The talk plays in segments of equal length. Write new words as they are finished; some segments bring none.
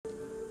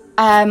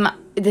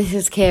This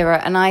is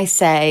Kira, and I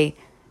say,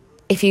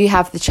 if you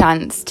have the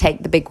chance,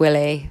 take the big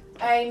willy.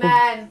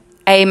 Amen.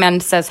 Amen,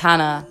 says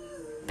Hannah.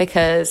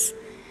 Because,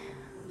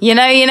 you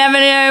never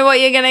know what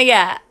you're going to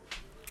get.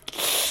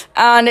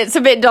 And it's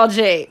a bit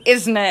dodgy,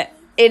 isn't it?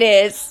 It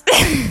is.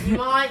 You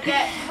might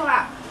get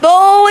clapped.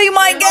 Oh, you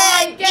might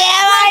get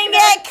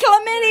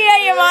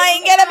chlamydia, you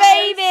might get a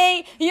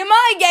baby, you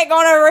might get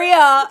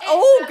gonorrhea.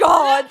 Oh,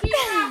 God.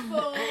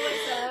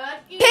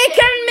 Pick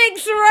and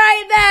mix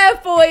right there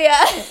for you.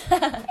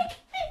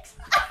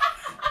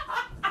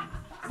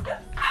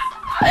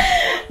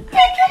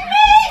 Pick and mix.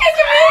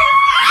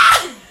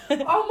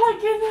 Oh, my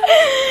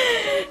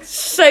goodness.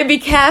 So be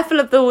careful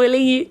of the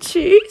willy you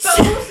choose. But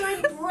also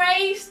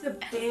embrace the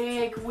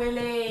big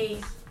willy.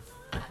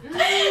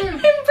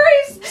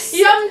 Embrace.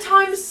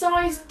 Sometimes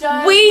size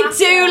don't We matter.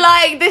 do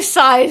like this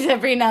size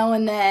every now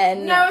and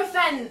then. No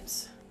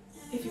offence.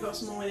 If you've got a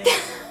small willy.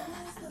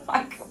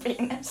 My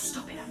goodness.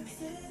 Stop it, Andy.